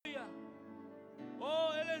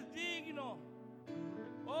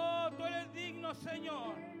bendecimos,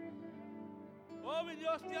 Señor. Oh, mi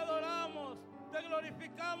Dios, te adoramos, te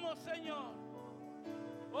glorificamos, Señor.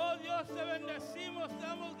 Oh, Dios, te bendecimos, te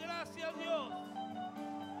damos gracias, Dios.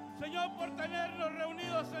 Señor, por tenernos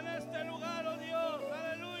reunidos en este lugar, oh Dios.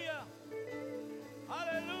 Aleluya.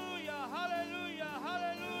 Aleluya, aleluya,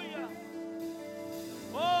 aleluya.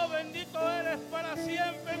 Oh, bendito eres para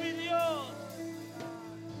siempre, mi Dios.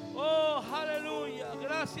 Oh, aleluya.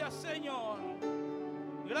 Gracias, Señor.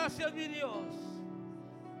 Gracias, mi Dios.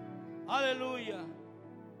 Aleluya.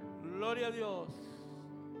 Gloria a Dios.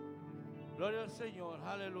 Gloria al Señor.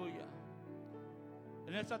 Aleluya.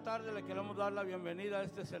 En esta tarde le queremos dar la bienvenida a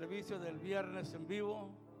este servicio del viernes en vivo.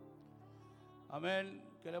 Amén.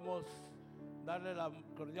 Queremos darle la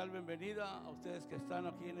cordial bienvenida a ustedes que están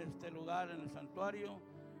aquí en este lugar, en el santuario.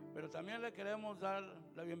 Pero también le queremos dar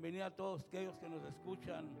la bienvenida a todos aquellos que nos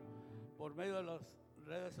escuchan por medio de las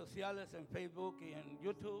redes sociales, en Facebook y en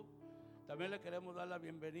YouTube. También le queremos dar la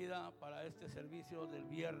bienvenida para este servicio del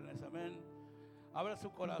viernes. Amén. Abra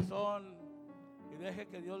su corazón y deje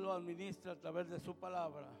que Dios lo administre a través de su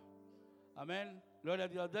palabra. Amén. Gloria a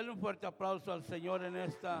Dios. Denle un fuerte aplauso al Señor en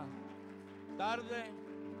esta tarde.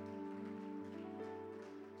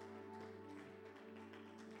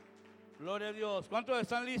 Gloria a Dios. ¿Cuántos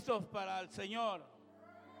están listos para el Señor?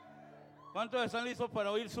 ¿Cuántos están listos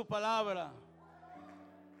para oír su palabra?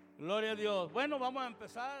 Gloria a Dios. Bueno, vamos a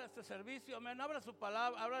empezar este servicio. Amén. Abra su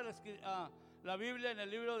palabra, abra la Biblia en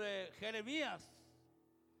el libro de Jeremías.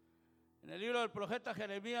 En el libro del profeta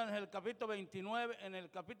Jeremías, en el capítulo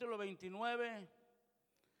 29.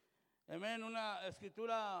 Amén. Una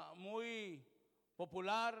escritura muy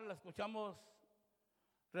popular, la escuchamos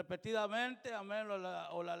repetidamente, amén,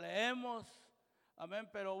 o la leemos, amén,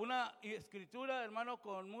 pero una escritura, hermano,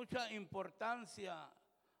 con mucha importancia,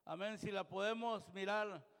 amén, si la podemos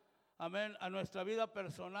mirar, amén, a nuestra vida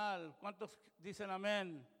personal. ¿Cuántos dicen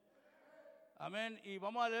amén? Amén, y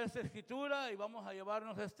vamos a leer esta escritura y vamos a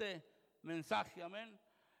llevarnos este mensaje, amén.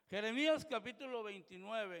 Jeremías capítulo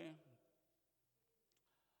 29,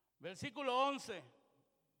 versículo 11.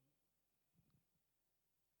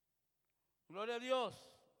 Gloria a Dios.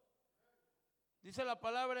 Dice la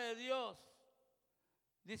palabra de Dios.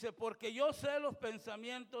 Dice, porque yo sé los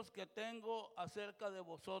pensamientos que tengo acerca de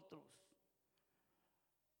vosotros.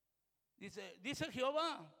 Dice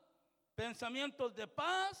Jehová, pensamientos de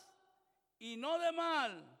paz y no de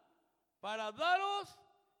mal, para daros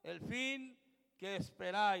el fin que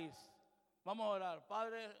esperáis. Vamos a orar.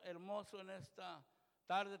 Padre hermoso, en esta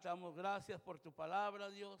tarde te damos gracias por tu palabra,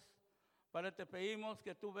 Dios. Padre, te pedimos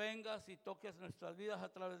que tú vengas y toques nuestras vidas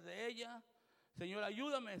a través de ella. Señor,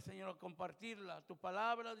 ayúdame, Señor, a compartirla, tu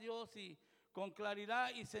palabra, Dios, y con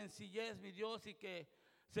claridad y sencillez, mi Dios, y que,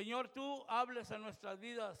 Señor, tú hables a nuestras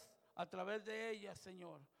vidas a través de ella,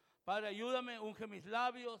 Señor. Padre, ayúdame, unge mis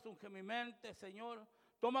labios, unge mi mente, Señor.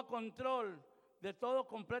 Toma control de todo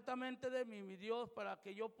completamente de mí, mi Dios, para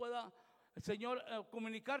que yo pueda, Señor,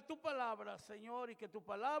 comunicar tu palabra, Señor, y que tu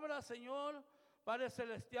palabra, Señor, Padre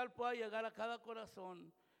Celestial, pueda llegar a cada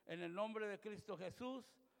corazón. En el nombre de Cristo Jesús.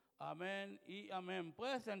 Amén y amén.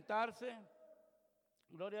 Puede sentarse.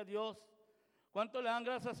 Gloria a Dios. ¿Cuántos le dan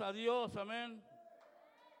gracias a Dios? Amén.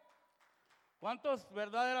 ¿Cuántos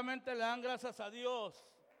verdaderamente le dan gracias a Dios?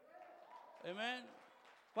 Amén.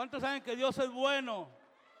 ¿Cuántos saben que Dios es bueno?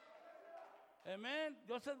 Amén.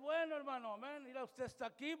 Dios es bueno, hermano. Amén. Mira, usted está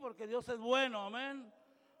aquí porque Dios es bueno. Amén.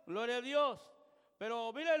 Gloria a Dios.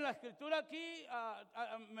 Pero miren la escritura aquí,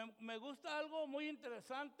 me gusta algo muy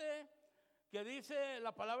interesante que dice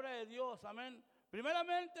la palabra de Dios, amén.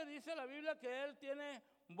 Primeramente dice la Biblia que Él tiene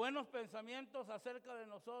buenos pensamientos acerca de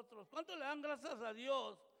nosotros. ¿Cuántos le dan gracias a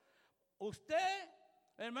Dios? Usted,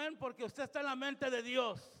 amén, porque usted está en la mente de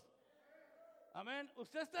Dios. Amén.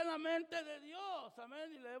 Usted está en la mente de Dios,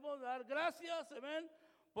 amén, y le debemos dar gracias, amén,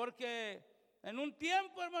 porque en un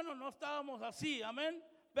tiempo, hermano, no estábamos así, amén,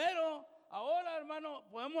 pero ahora, hermano,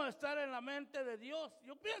 podemos estar en la mente de Dios.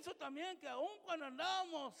 Yo pienso también que aún cuando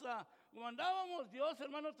andábamos, Dios,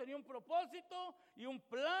 hermano, tenía un propósito y un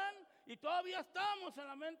plan, y todavía estamos en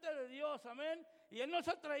la mente de Dios, amén. Y Él nos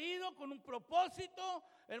ha traído con un propósito,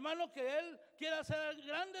 hermano, que Él quiere hacer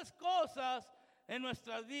grandes cosas en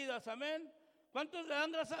nuestras vidas, amén. ¿Cuántos le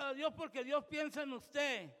dan gracias a Dios porque Dios piensa en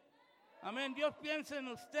usted? Amén, Dios piensa en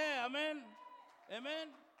usted, amén,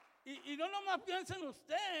 amén. Y no nomás piensa en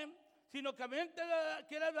usted, sino que también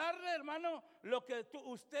quiere darle, hermano, lo que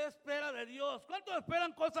usted espera de Dios. ¿Cuántos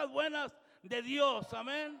esperan cosas buenas de Dios?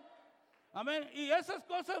 Amén. Amén. Y esas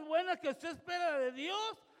cosas buenas que usted espera de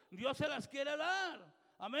Dios, Dios se las quiere dar.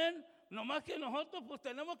 Amén. Nomás que nosotros pues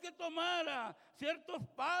tenemos que tomar ciertos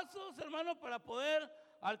pasos, hermano, para poder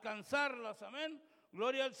alcanzarlas, amén.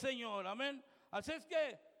 Gloria al Señor, amén. Así es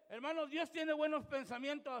que, hermanos, Dios tiene buenos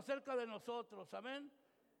pensamientos acerca de nosotros, amén.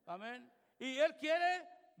 Amén. Y Él quiere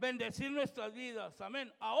bendecir nuestras vidas,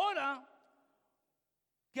 amén. Ahora,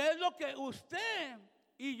 ¿qué es lo que usted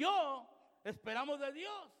y yo esperamos de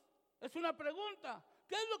Dios? Es una pregunta.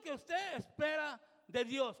 ¿Qué es lo que usted espera de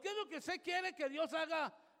Dios? ¿Qué es lo que usted quiere que Dios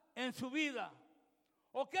haga en su vida?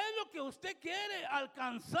 ¿O qué es lo que usted quiere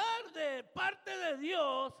alcanzar de parte de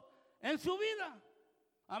Dios en su vida?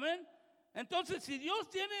 Amén. Entonces, si Dios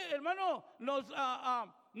tiene, hermano,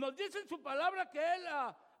 nos dice en su palabra que Él,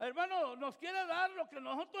 hermano, nos quiere dar lo que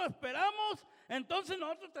nosotros esperamos, entonces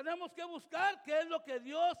nosotros tenemos que buscar qué es lo que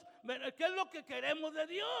Dios, qué es lo que queremos de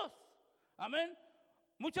Dios. Amén.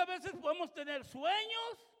 Muchas veces podemos tener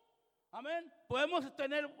sueños, amén. Podemos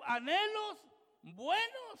tener anhelos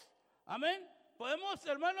buenos, amén. Podemos,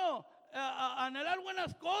 hermano, anhelar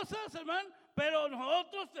buenas cosas, hermano, pero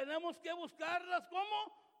nosotros tenemos que buscarlas,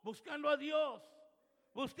 ¿cómo? Buscando a Dios,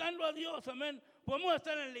 amén. Podemos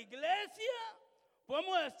estar en la iglesia,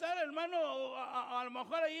 podemos estar, hermano, a lo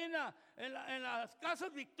mejor ahí en las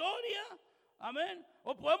casas Victoria, amén.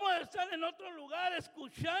 O podemos estar en otro lugar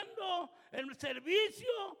escuchando el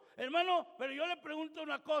servicio, hermano. Pero yo le pregunto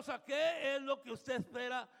una cosa, ¿qué es lo que usted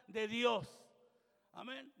espera de Dios?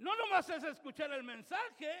 Amén. No nomás es escuchar el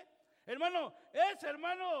mensaje, hermano, es,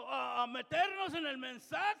 hermano, a meternos en el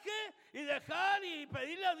mensaje y dejar y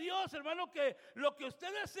pedirle a Dios, hermano, que lo que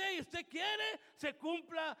usted desee y usted quiere se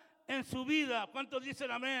cumpla en su vida. ¿Cuántos dicen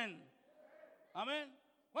amén? Amén.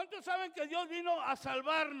 ¿Cuántos saben que Dios vino a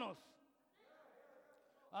salvarnos?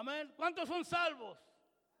 Amén. ¿Cuántos son salvos?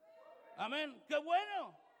 Amén. Qué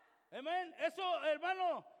bueno. Amén. Eso,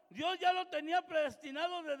 hermano, Dios ya lo tenía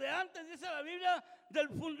predestinado desde antes, dice la Biblia,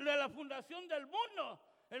 de la fundación del mundo.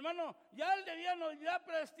 Hermano, ya Él nos ya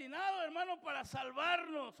predestinado, hermano, para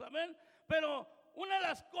salvarnos, amén. Pero una de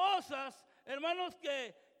las cosas, hermanos,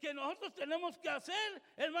 que nosotros tenemos que hacer,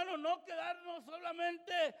 hermano, no quedarnos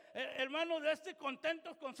solamente, hermano,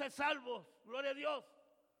 contentos con ser salvos, gloria a Dios.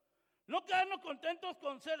 No quedarnos contentos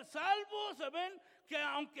con ser salvos, amén, que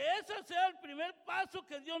aunque ese sea el primer paso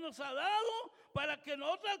que Dios nos ha dado para que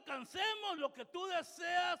nosotros alcancemos lo que tú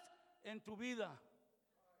deseas en tu vida.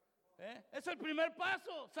 Es el primer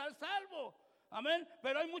paso, ser salvo, amén.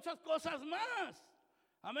 Pero hay muchas cosas más,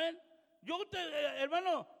 amén.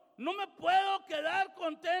 Hermano, no me puedo quedar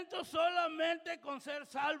contento solamente con ser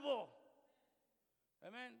salvo,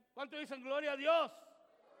 amén. ¿Cuántos dicen gloria a Dios?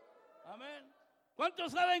 Amén.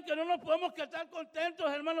 ¿Cuántos saben que no nos podemos quedar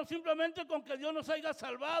contentos, hermano, simplemente con que Dios nos haya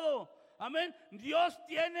salvado? Amén. Dios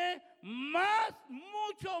tiene más,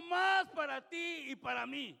 mucho más para ti y para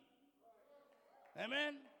mí.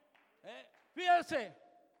 Amén. Fíjense,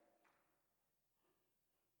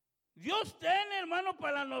 Dios tiene, hermano,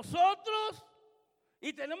 para nosotros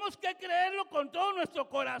y tenemos que creerlo con todo nuestro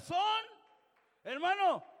corazón,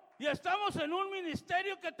 hermano. Y estamos en un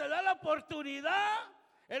ministerio que te da la oportunidad,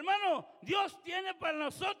 hermano. Dios tiene para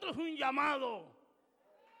nosotros un llamado.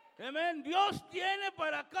 Amén. Dios tiene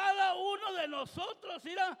para cada uno de nosotros.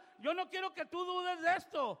 Mira, yo no quiero que tú dudes de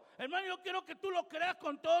esto, hermano. Yo quiero que tú lo creas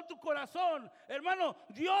con todo tu corazón, hermano.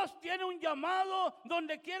 Dios tiene un llamado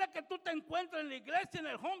donde quiera que tú te encuentres, en la iglesia, en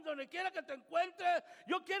el home, donde quiera que te encuentres.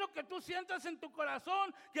 Yo quiero que tú sientas en tu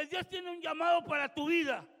corazón que Dios tiene un llamado para tu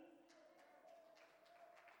vida.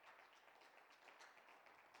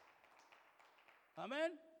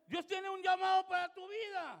 Amén. Dios tiene un llamado para tu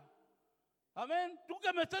vida. Amén. Tú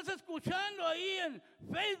que me estás escuchando ahí en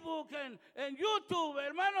Facebook, en YouTube,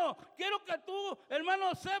 hermano, quiero que tú,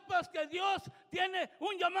 hermano, sepas que Dios tiene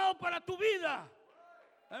un llamado para tu vida.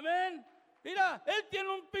 Amén. Mira, Él tiene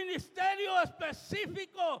un ministerio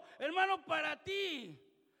específico, hermano, para ti.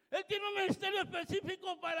 Él tiene un ministerio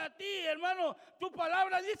específico para ti, hermano. Tu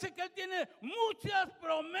palabra dice que Él tiene muchas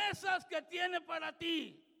promesas que tiene para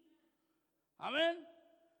ti. Amén.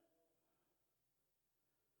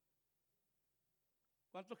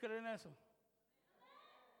 ¿Cuántos creen eso?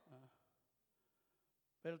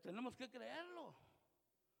 Pero tenemos que creerlo.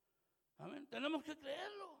 Amén. Tenemos que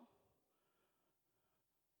creerlo.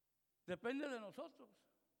 Depende de nosotros.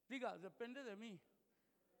 Diga, depende de mí.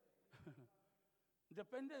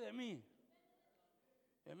 Depende de mí.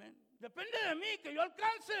 Amén. Depende de mí que yo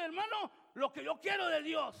alcance, hermano, lo que yo quiero de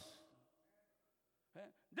Dios.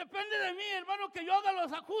 Depende de mí, hermano, que yo haga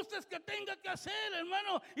los ajustes que tenga que hacer,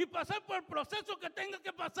 hermano, y pasar por el proceso que tenga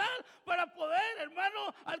que pasar para poder,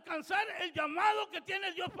 hermano, alcanzar el llamado que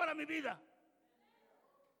tiene Dios para mi vida.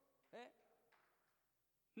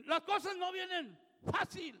 Las cosas no vienen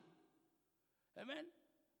fácil. Amén.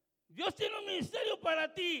 Dios tiene un ministerio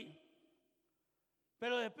para ti.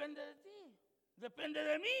 Pero depende de ti, depende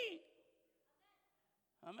de mí.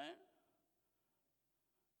 Amén.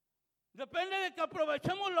 Depende de que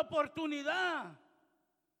aprovechemos la oportunidad.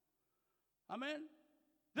 Amén.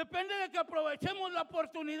 Depende de que aprovechemos la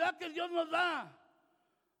oportunidad que Dios nos da.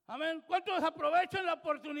 Amén. ¿Cuántos aprovechan la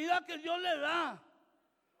oportunidad que Dios le da?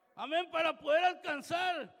 Amén. Para poder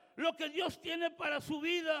alcanzar lo que Dios tiene para su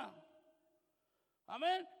vida.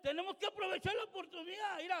 Amén. Tenemos que aprovechar la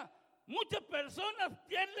oportunidad. Mira, muchas personas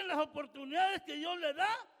pierden las oportunidades que Dios les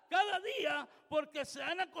da cada día porque se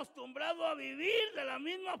han acostumbrado a vivir de la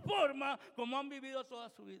misma forma como han vivido toda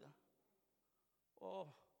su vida.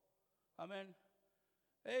 Oh, amén.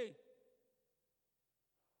 Hey,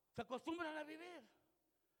 se acostumbran a vivir.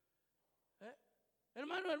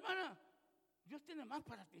 Hermano, hermana, Dios tiene más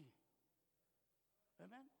para ti.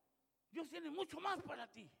 Amén. Dios tiene mucho más para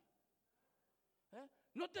ti.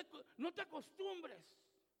 No te acostumbres.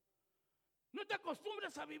 No te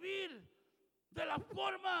acostumbres a vivir de la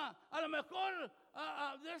forma, a lo mejor,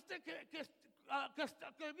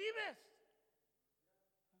 que vives.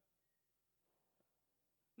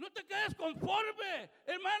 No te quedes conforme,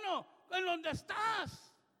 hermano, en donde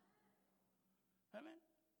estás. Amén.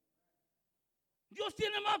 Dios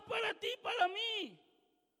tiene más para ti y para mí.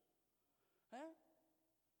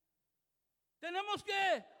 Tenemos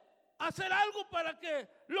que hacer algo para que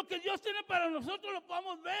lo que Dios tiene para nosotros lo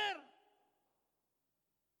podamos ver.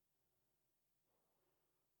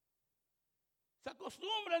 Se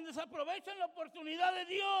acostumbran, desaprovechan la oportunidad de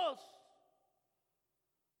Dios.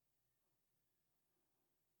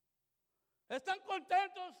 Están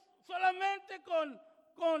contentos solamente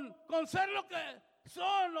con ser lo que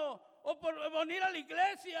son o por venir a la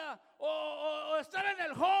iglesia o estar en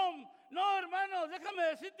el home. No, hermano, déjame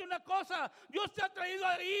decirte una cosa. Dios te ha traído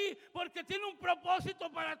ahí porque tiene un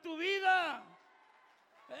propósito para tu vida.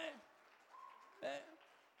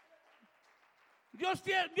 Dios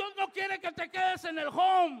no quiere que te quedes en el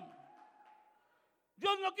home.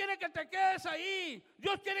 Dios no quiere que te quedes ahí.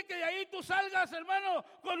 Dios quiere que de ahí tú salgas, hermano,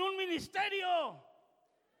 con un ministerio.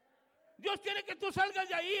 Dios quiere que tú salgas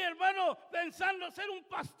de ahí, hermano, pensando ser un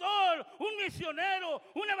pastor, un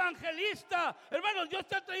misionero, un evangelista. Hermano, Dios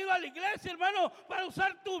te ha traído a la iglesia, hermano, para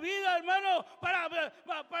usar tu vida, hermano,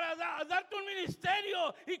 para darte un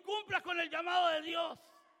ministerio y cumpla con el llamado de Dios.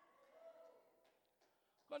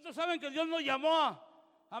 ¿Cuántos saben que Dios nos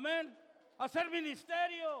llamó amén, a hacer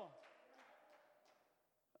ministerio?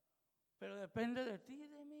 Pero depende de ti y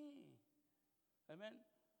de mí. Amén.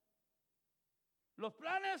 Los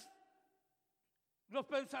planes, los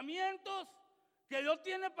pensamientos que Dios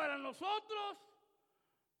tiene para nosotros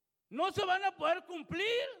no se van a poder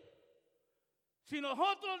cumplir si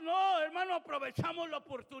nosotros no, hermano, aprovechamos la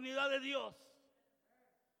oportunidad de Dios.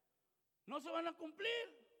 No se van a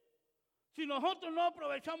cumplir si nosotros no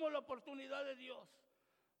aprovechamos la oportunidad de Dios.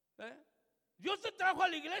 Dios te trajo a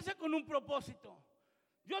la iglesia con un propósito.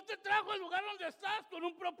 Dios te trajo al lugar donde estás con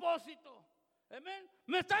un propósito. Amén.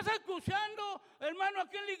 ¿Me estás escuchando, hermano,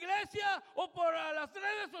 aquí en la iglesia o por las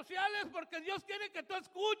redes sociales? Porque Dios quiere que tú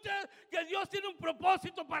escuches que Dios tiene un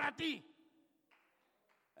propósito para ti.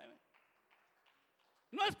 Amén.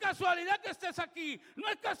 No es casualidad que estés aquí, no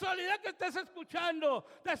es casualidad que estés escuchando.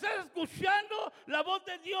 Te estás escuchando la voz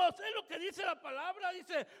de Dios. Es lo que dice la palabra,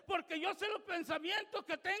 dice, porque yo sé los pensamientos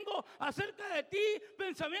que tengo acerca de ti,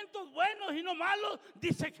 pensamientos buenos y no malos,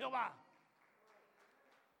 dice Jehová.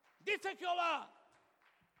 Dice Jehová,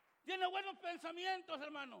 tiene buenos pensamientos,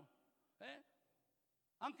 hermano.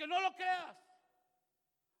 Aunque no lo creas,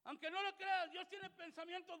 Dios tiene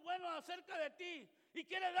pensamientos buenos acerca de ti y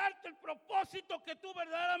quiere darte el propósito que tú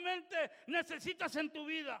verdaderamente necesitas en tu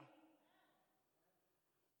vida.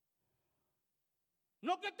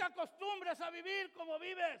 No que te acostumbres a vivir como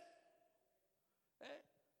vives.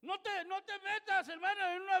 No te metas, hermano,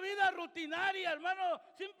 en una vida rutinaria, hermano,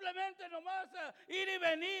 simplemente nomás ir y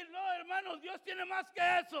venir. No, hermano, Dios tiene más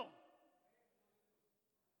que eso.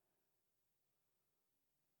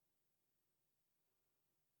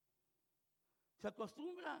 Se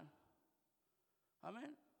acostumbran,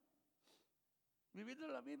 amén, vivir de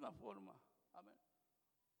la misma forma, amén.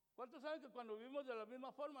 ¿Cuántos saben que cuando vivimos de la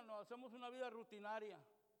misma forma nos hacemos una vida rutinaria?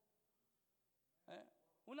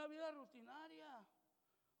 Una vida rutinaria.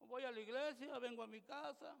 Voy a la iglesia, vengo a mi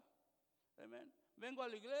casa, amén. Vengo a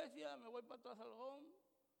la iglesia, me voy para atrás al home.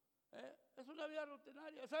 Es una vida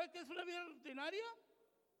rutinaria. ¿Sabe qué es una vida rutinaria?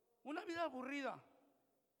 Una vida aburrida.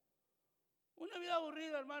 Una vida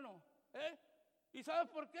aburrida, hermano. ¿Y sabes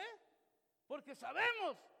por qué? Porque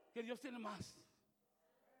sabemos que Dios tiene más.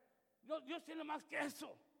 Dios tiene más que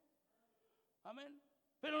eso. Amén.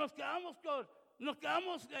 Pero nos quedamos nos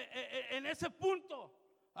quedamos en ese punto.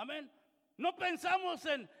 Amén. No pensamos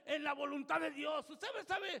en la voluntad de Dios. ¿Usted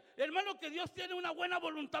sabe, hermano, que Dios tiene una buena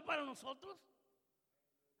voluntad para nosotros?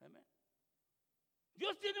 Amén.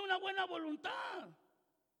 Dios tiene una buena voluntad.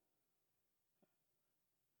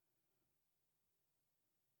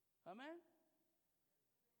 Amén.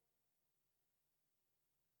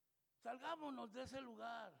 Salgámonos de ese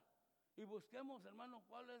lugar y busquemos, hermano,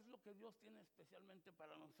 cuál es lo que Dios tiene especialmente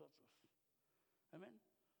para nosotros. Amén.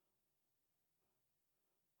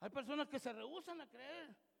 Hay personas que se rehúsan a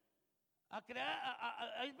creer,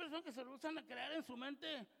 hay personas que se rehúsan a crear en su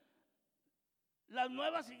mente las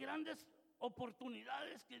nuevas y grandes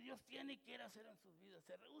oportunidades que Dios tiene y quiere hacer en sus vidas.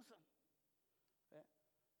 Se rehúsan.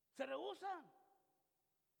 Se rehúsan.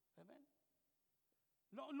 Amén.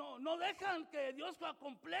 No dejan que Dios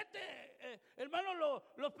complete, hermano,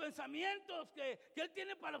 los pensamientos que Él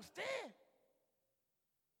tiene para usted.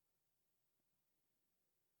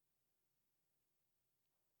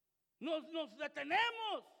 Nos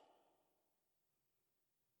detenemos.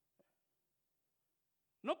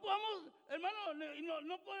 No podemos, hermano,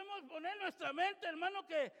 no podemos poner en nuestra mente, hermano,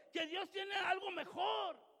 que Dios tiene algo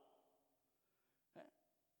mejor.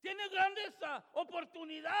 Tiene grandes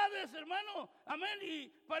oportunidades, hermano. Amén. Y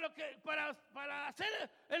para hacer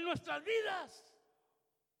en nuestras vidas.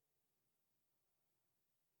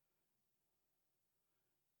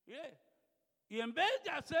 Y en vez de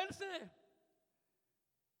hacerse,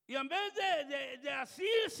 y en vez de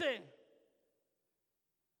asirse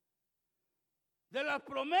de las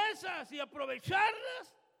promesas y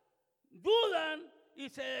aprovecharlas, dudan y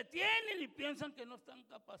se detienen y piensan que no están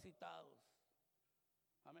capacitados.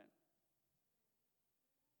 Amén.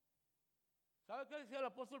 ¿Sabe qué decía el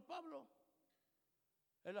apóstol Pablo?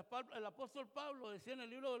 El apóstol Pablo decía en el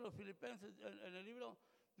libro de los Filipenses, en el libro,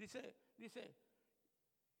 dice,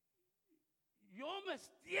 yo me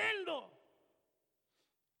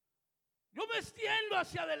extiendo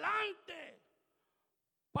hacia adelante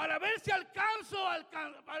para ver si alcanzo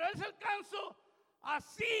a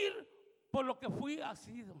asir por lo que fui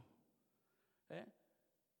asido.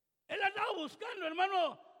 Él andaba buscando,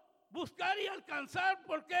 hermano, buscar y alcanzar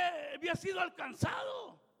porque había sido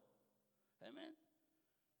alcanzado. Amén.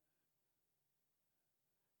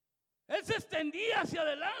 Él se extendía hacia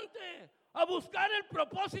adelante a buscar el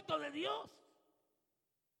propósito de Dios.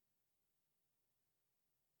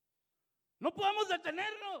 No podemos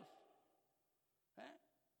detenernos.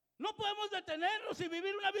 No podemos detenernos y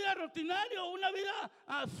vivir una vida rutinaria o una vida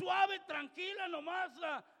suave, tranquila, nomás,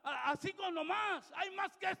 así como nomás. Hay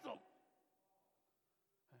más que eso.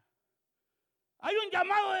 Hay un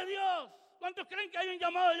llamado de Dios. ¿Cuántos creen que hay un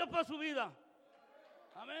llamado de Dios para su vida?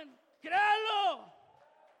 Amén. Créalo.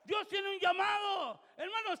 Dios tiene un llamado.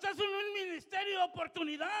 Hermano, estás en un ministerio de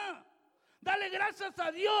oportunidad. Dale gracias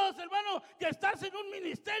a Dios, hermano, que estás en un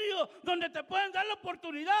ministerio donde te pueden dar la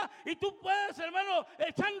oportunidad y tú puedes, hermano,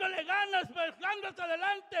 echándole ganas, buscando hacia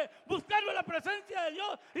adelante, buscando la presencia de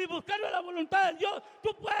Dios y buscando la voluntad de Dios.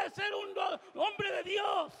 Tú puedes ser un hombre de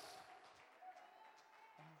Dios.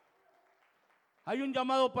 Hay un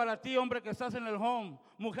llamado para ti, hombre, que estás en el home.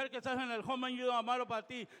 Mujer que estás en el home, hay un llamado para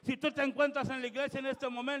ti. Si tú te encuentras en la iglesia en este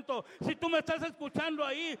momento, si tú me estás escuchando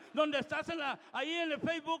ahí, donde estás ahí en el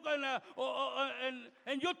Facebook,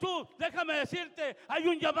 en YouTube, déjame decirte, hay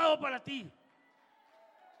un llamado para ti.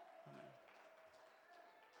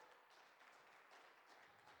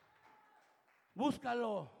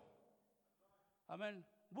 Búscalo. Amén.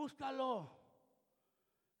 Búscalo.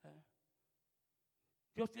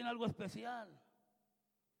 Dios tiene algo especial.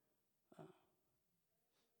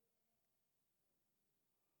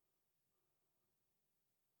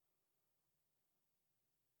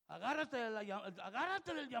 Agárrate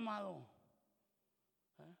del llamado.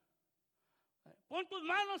 Pon tus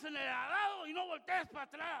manos en el arado y no voltees para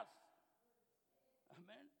atrás.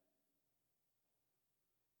 Amén.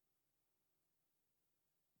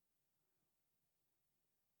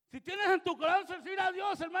 Si tienes en tu corazón servir a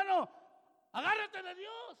Dios, hermano, agárrate de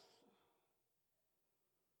Dios.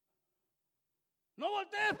 No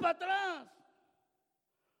voltees para atrás.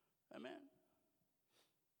 Amén.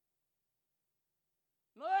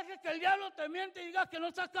 No dejes que el diablo te miente y digas que no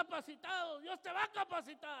estás capacitado. Dios te va a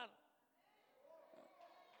capacitar.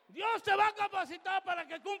 Dios te va a capacitar para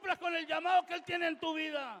que cumplas con el llamado que Él tiene en tu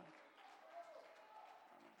vida.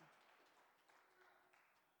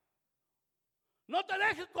 No te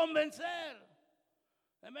dejes convencer.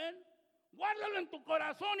 Amén. Guárdalo en tu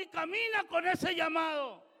corazón y camina con ese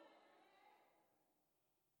llamado.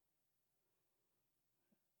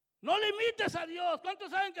 No limites a Dios.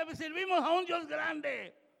 ¿Cuántos saben que servimos a un Dios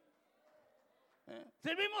grande?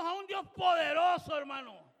 Servimos a un Dios poderoso,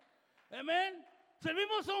 hermano. Amén.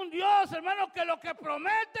 Servimos a un Dios, hermano, que lo que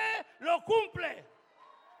promete, lo cumple.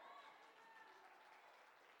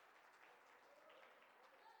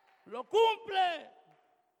 Lo cumple.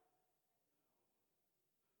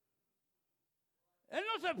 Él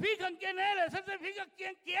no se fija en quién eres, Él se fija en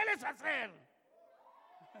quién quieres hacer.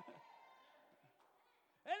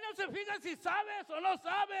 Él no se fija si sabes o no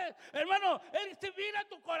sabes. Hermano, Él se mira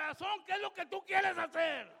tu corazón, qué es lo que tú quieres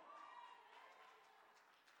hacer.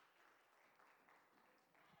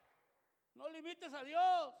 No limites a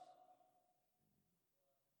Dios.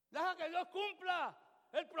 Deja que Dios cumpla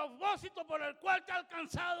el propósito por el cual te ha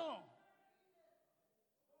alcanzado.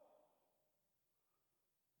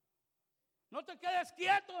 No te quedes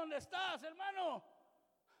quieto donde estás, hermano.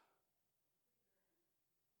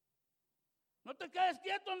 No te quedes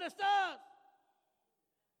quieto donde estás.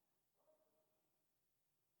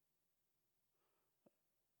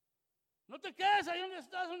 No te quedes ahí donde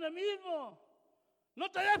estás, donde mismo.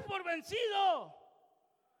 No te des por vencido.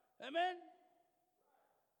 Amén.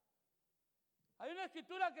 Hay una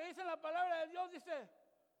escritura que dice en la palabra de Dios, dice,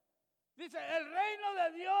 el reino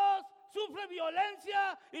de Dios sufre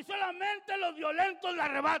violencia y solamente los violentos la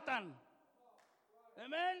arrebatan.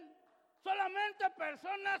 Amén. Solamente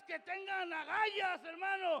personas que tengan agallas,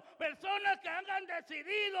 hermano, personas que hayan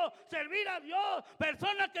decidido servir a Dios,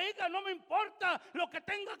 personas que digan, no me importa lo que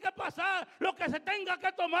tenga que pasar, lo que se tenga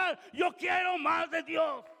que tomar, yo quiero más de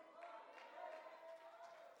Dios.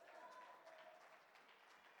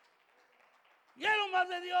 Quiero más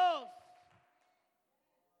de Dios.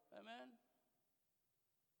 Amén.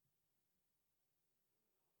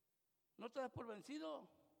 No te des por vencido.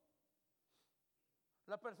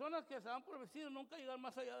 Las personas que se dan por vencidos nunca llegan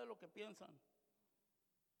más allá de lo que piensan.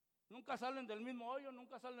 Nunca salen del mismo hoyo,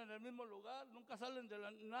 nunca salen del mismo lugar, nunca salen de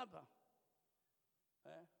nada.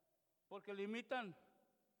 Porque limitan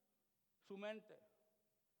su mente.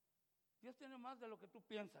 Dios tiene más de lo que tú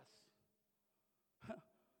piensas.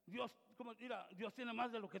 Dios tiene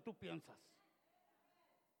más de lo que tú piensas.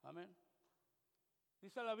 Amén.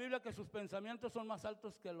 Dice la Biblia que sus pensamientos son más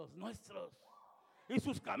altos que los nuestros. Y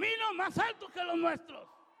sus caminos más altos que los nuestros.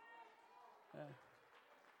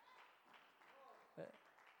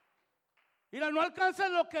 Mira, no alcanzas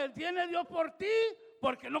lo que tiene Dios por ti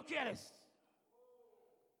porque no quieres.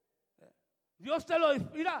 Dios te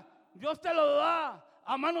lo da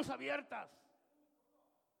a manos abiertas.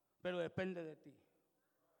 Pero depende de ti.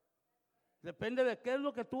 Depende de qué es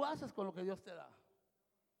lo que tú haces con lo que Dios te da.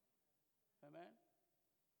 Amén.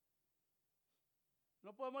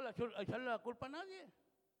 No podemos echarle la culpa a nadie.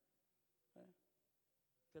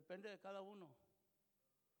 Depende de cada uno.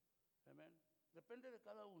 Amén. Depende de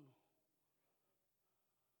cada uno.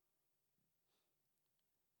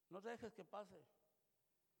 No dejes que pase.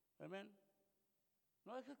 Amén.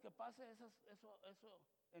 No dejes que pase eso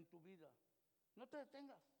en tu vida. No te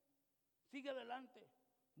detengas. Sigue adelante.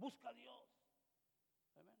 Busca a Dios.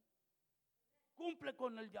 Amén. Cumple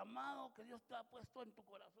con el llamado que Dios te ha puesto en tu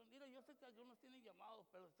corazón. Mira, yo sé que algunos tienen llamados,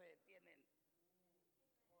 pero se detienen.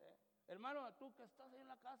 Hermano, tú que estás ahí en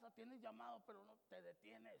la casa, tienes llamado, pero no te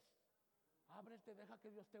detienes. Ábrete, deja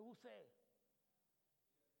que Dios te use.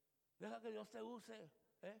 Deja que Dios te use.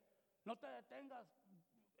 No te detengas.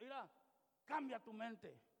 Mira, cambia tu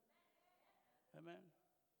mente. Amén.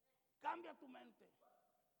 Cambia tu mente.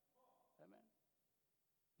 Amén.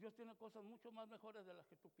 Dios tiene cosas mucho más mejores de las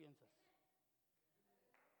que tú piensas.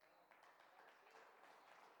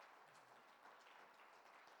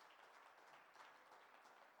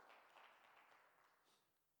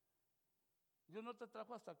 Dios no te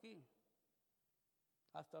trajo hasta aquí,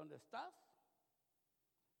 hasta donde estás,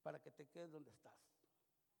 para que te quedes donde estás.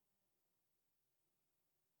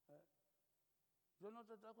 Dios no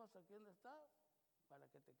te trajo hasta aquí donde estás, para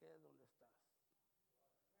que te quedes donde estás.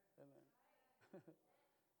 Amén.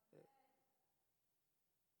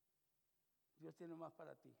 Dios tiene más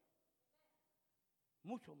para ti,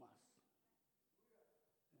 mucho más.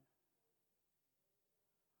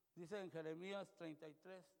 Dice en Jeremías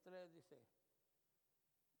 33:3,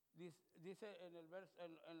 dice en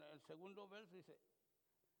el segundo verso, dice,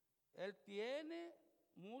 Él tiene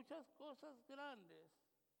muchas cosas grandes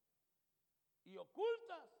y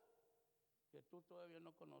ocultas que tú todavía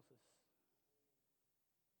no conoces.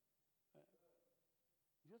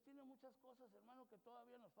 Dios tiene muchas cosas, hermano, que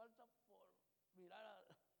todavía nos falta por mirar,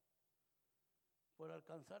 por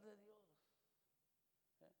alcanzar de Dios.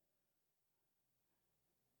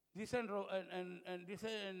 Dice en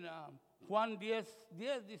Juan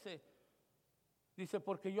 10:10, dice,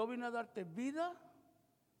 porque yo vine a darte vida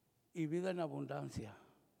y vida en abundancia.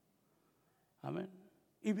 Amén.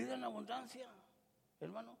 Y vida en abundancia,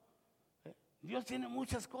 hermano. Dios tiene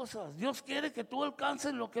muchas cosas. Dios quiere que tú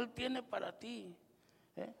alcances lo que Él tiene para ti.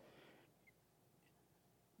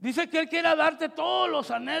 Dice que Él quiere darte todos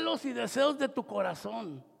los anhelos y deseos de tu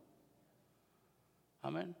corazón.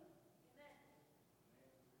 Amén.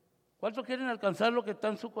 ¿Cuántos quieren alcanzar lo que está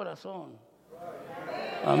en su corazón?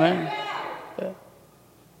 Amén.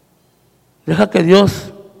 Deja que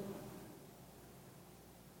Dios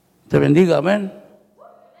te bendiga. Amén.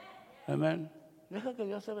 Amén. Deja que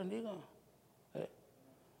Dios te bendiga.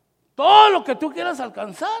 Todo lo que tú quieras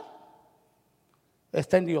alcanzar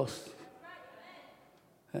está en Dios.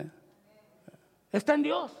 Está en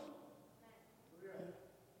Dios.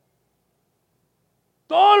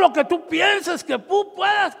 Todo lo que tú pienses que tú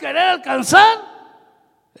puedas querer alcanzar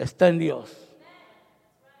está en Dios.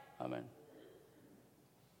 Amén.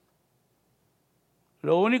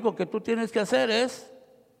 Lo único que tú tienes que hacer es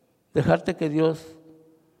dejarte que Dios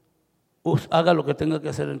haga lo que tenga que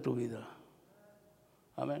hacer en tu vida.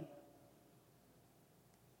 Amén.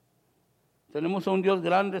 Tenemos a un Dios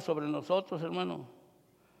grande sobre nosotros, hermano.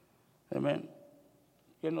 Amén.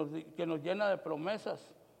 Que nos llena de promesas.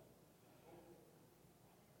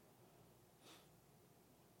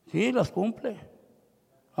 Sí, las cumple.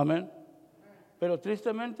 Amén. Pero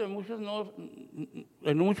tristemente en muchos no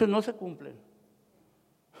se cumplen.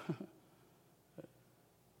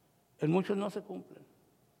 En muchos no se cumplen.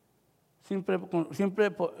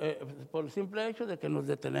 Por el simple hecho de que nos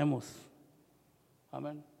detenemos.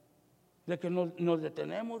 Amén. De que nos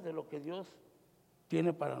detenemos de lo que Dios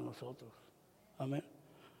tiene para nosotros. Amén.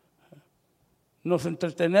 Nos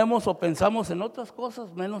entretenemos o pensamos en otras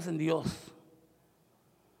cosas menos en Dios.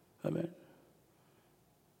 Amén.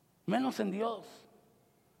 Menos en Dios.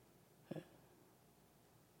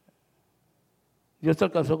 Dios te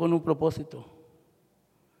alcanzó con un propósito.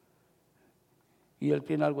 Y Él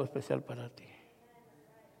tiene algo especial para ti.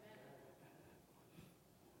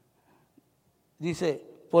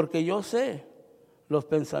 Dice, porque yo sé los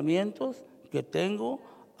pensamientos que tengo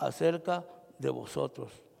acerca de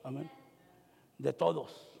vosotros. Amén. De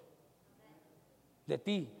todos. De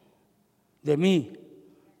ti. De mí.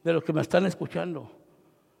 De los que me están escuchando.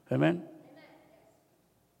 Amén.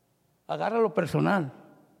 Agárralo personal.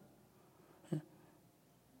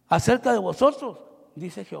 Acerca de vosotros,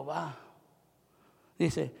 dice Jehová.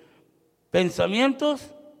 Dice,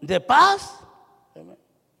 pensamientos de paz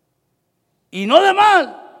y no de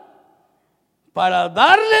mal, para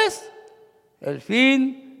darles el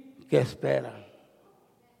fin que esperan.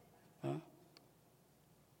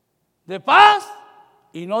 De paz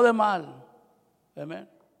y no de mal. Amén.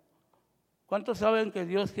 ¿Cuántos saben que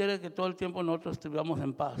Dios quiere que todo el tiempo nosotros estuvamos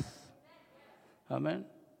en paz? Amén.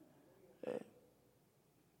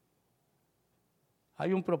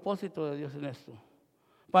 Hay un propósito de Dios en esto.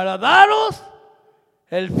 Para daros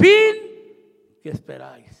el fin que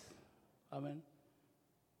esperáis. Amén.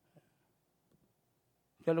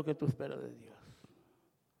 ¿Qué es lo que tú esperas de Dios?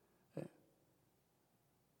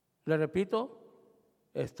 Le repito,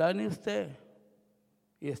 está en usted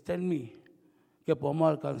y está en mí que podemos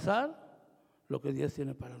alcanzar lo que Dios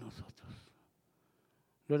tiene para nosotros.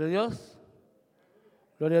 Gloria a Dios.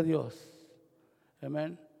 Gloria a Dios.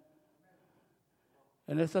 Amén.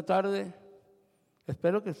 En esta tarde,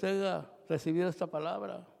 espero que usted haya recibido esta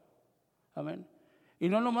palabra. Amén. Y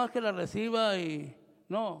no nomás que la reciba y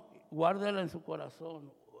no, guárdela en su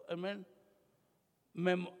corazón. Amén.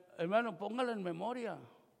 Hermano, póngala en memoria.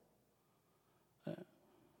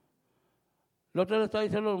 El otro le estaba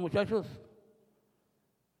diciendo a los muchachos,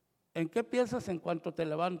 ¿en qué piensas en cuanto te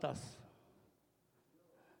levantas?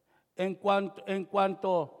 En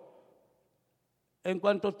cuanto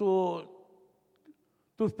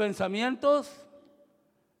tus pensamientos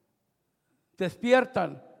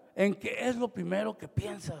despiertan, ¿en qué es lo primero que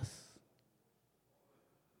piensas?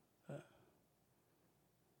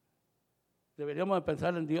 Deberíamos de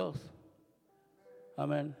pensar en Dios.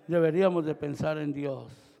 Amén. Deberíamos de pensar en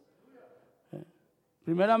Dios.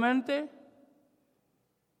 Primeramente,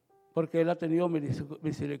 porque Él ha tenido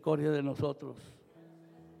misericordia de nosotros.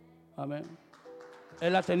 Amén.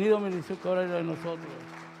 Él ha tenido misericordia de nosotros.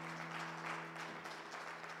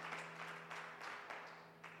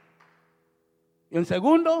 Y en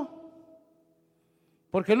segundo,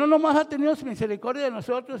 porque no nomás ha tenido misericordia de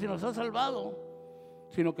nosotros y nos ha salvado,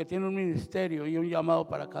 sino que tiene un ministerio y un llamado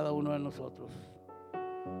para cada uno de nosotros.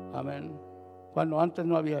 Amén. Cuando antes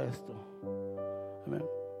no había esto. Amén.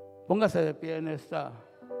 Póngase de pie en esta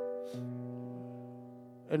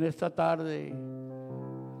tarde.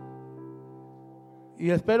 Y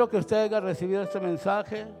espero que usted haya recibido este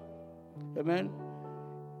mensaje. Amén.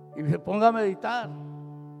 y se ponga a meditar.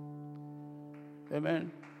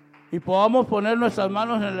 Amén. Y podamos poner nuestras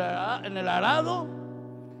manos en el arado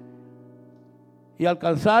y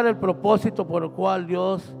alcanzar el propósito por el cual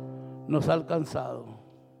Dios nos ha alcanzado.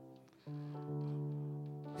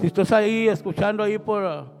 Si estás ahí escuchando ahí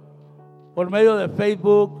por medio de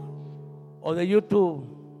Facebook o de YouTube,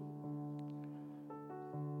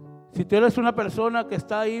 si tú eres una persona que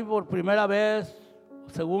está ahí por primera vez,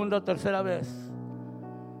 segunda o tercera vez,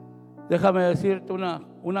 déjame decirte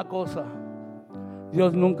una cosa.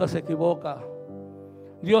 Dios nunca se equivoca.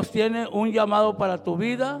 Dios tiene un llamado para tu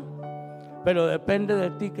vida, pero depende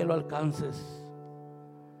de ti que lo alcances.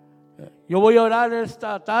 Yo voy a orar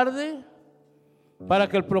esta tarde para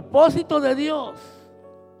que el propósito de Dios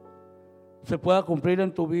se pueda cumplir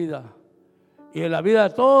en tu vida y en la vida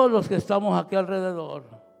de todos los que estamos aquí alrededor.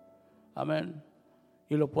 Amén.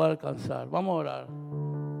 Y lo pueda alcanzar. Vamos a orar.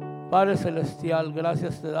 Padre Celestial,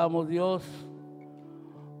 gracias te damos, Dios,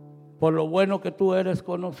 por lo bueno que tú eres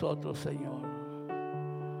con nosotros, Señor.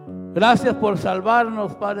 Gracias por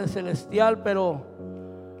salvarnos, Padre Celestial, pero,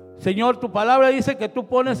 Señor, tu palabra dice que tú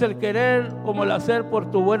pones el querer como el hacer por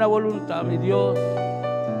tu buena voluntad, mi Dios.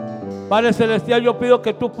 Padre Celestial, yo pido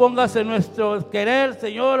que tú pongas en nuestro querer,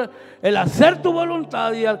 Señor, el hacer tu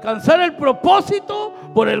voluntad y alcanzar el propósito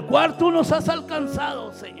por el cual tú nos has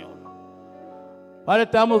alcanzado, Señor. Padre,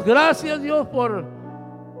 te damos gracias, Dios, por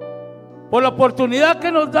la oportunidad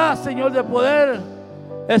que nos das, Señor, de poder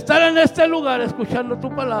estar en este lugar escuchando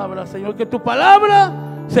tu palabra, Señor. Que tu palabra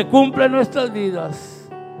se cumpla en nuestras vidas.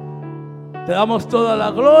 Te damos toda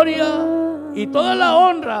la gloria y toda la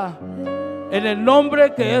honra en el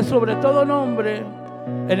nombre que es sobre todo nombre,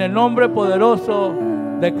 en el nombre poderoso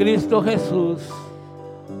de Cristo Jesús.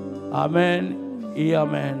 Amén y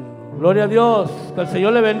amén. Gloria a Dios. Que el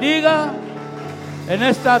Señor le bendiga en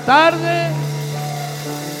esta tarde.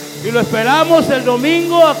 Y lo esperamos el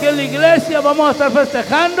domingo aquí en la iglesia. Vamos a estar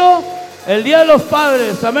festejando el Día de los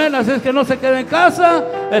Padres. Amén. Así es que no se quede en casa.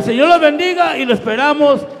 El Señor los bendiga y lo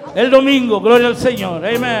esperamos el domingo. Gloria al Señor.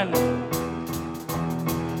 Amén.